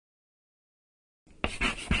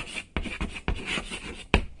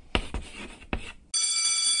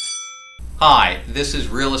Hi, this is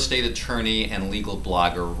real estate attorney and legal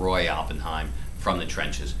blogger Roy Oppenheim from the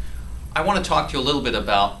trenches. I want to talk to you a little bit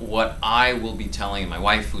about what I will be telling, and my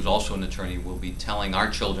wife, who's also an attorney, will be telling our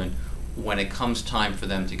children when it comes time for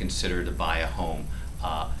them to consider to buy a home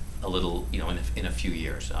in a few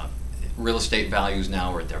years. Real estate values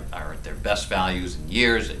now are at their best values in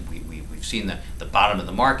years. We've seen the bottom of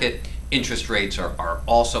the market. Interest rates are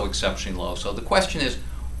also exceptionally low. So the question is,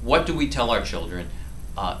 what do we tell our children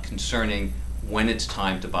concerning when it's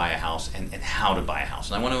time to buy a house and how to buy a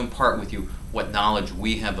house? And I want to impart with you what knowledge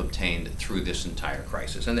we have obtained through this entire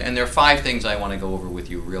crisis. And there are 5 things I want to go over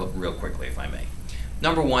with you real quickly, if I may.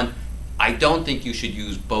 Number 1, I don't think you should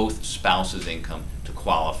use both spouses' income to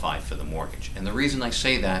qualify for the mortgage. And the reason I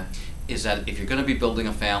say that is that if you're going to be building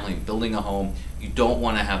a family and building a home, you don't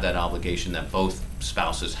want to have that obligation that both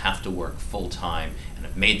spouses have to work full-time and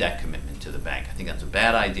have made that commitment to the bank. I think that's a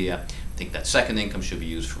bad idea. I think that second income should be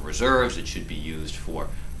used for reserves. It should be used for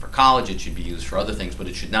college. It should be used for other things, but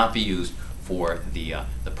it should not be used for the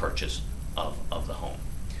purchase of the home.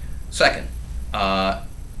 Second,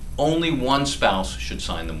 only one spouse should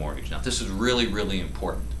sign the mortgage. Now, this is really, really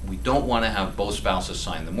important. We don't want to have both spouses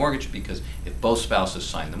sign the mortgage, because if both spouses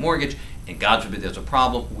sign the mortgage, and God forbid there's a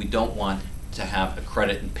problem, we don't want to have a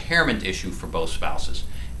credit impairment issue for both spouses.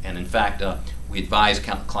 And in fact, we advise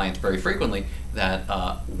clients very frequently that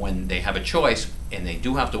when they have a choice and they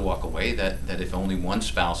do have to walk away, that if only one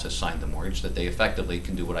spouse has signed the mortgage, that they effectively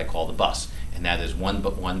can do what I call the bus. And that is one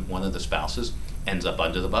of the spouses ends up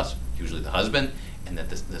under the bus, usually the husband, and that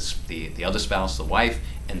the other spouse, the wife,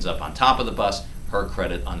 ends up on top of the bus, her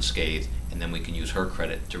credit unscathed, and then we can use her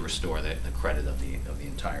credit to restore the credit of the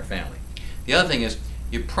entire family. The other thing is,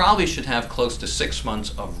 you probably should have close to 6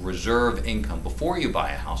 months of reserve income before you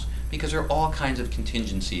buy a house, because there are all kinds of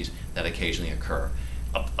contingencies that occasionally occur.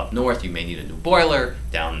 Up north, you may need a new boiler.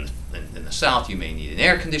 Down in the south, you may need an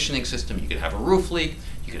air conditioning system. You could have a roof leak.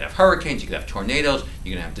 You could have hurricanes. You could have tornadoes.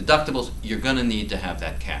 You're going to have deductibles. You're going to need to have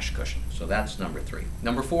that cash cushion. So that's number 3.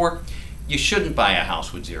 Number 4, you shouldn't buy a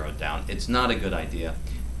house with 0 down. It's not a good idea.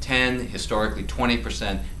 10, historically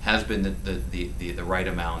 20% has been the right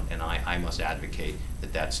amount, and I must advocate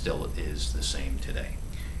that still is the same today.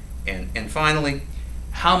 And finally,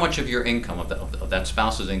 how much of your income, of that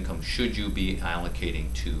spouse's income, should you be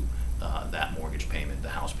allocating to that mortgage payment, the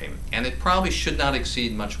house payment? And it probably should not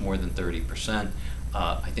exceed much more than 30%.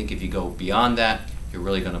 I think if you go beyond that, you're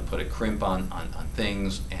really going to put a crimp on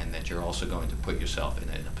things, and that you're also going to put yourself in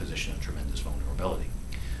a position of tremendous vulnerability.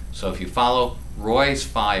 So if you follow Roy's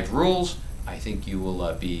 5 rules, I think you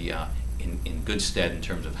will be in good stead in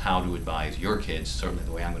terms of how to advise your kids, certainly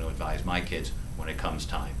the way I'm going to advise my kids when it comes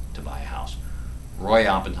time to buy a house. Roy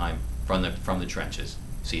Oppenheim from the trenches.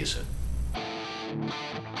 See you soon.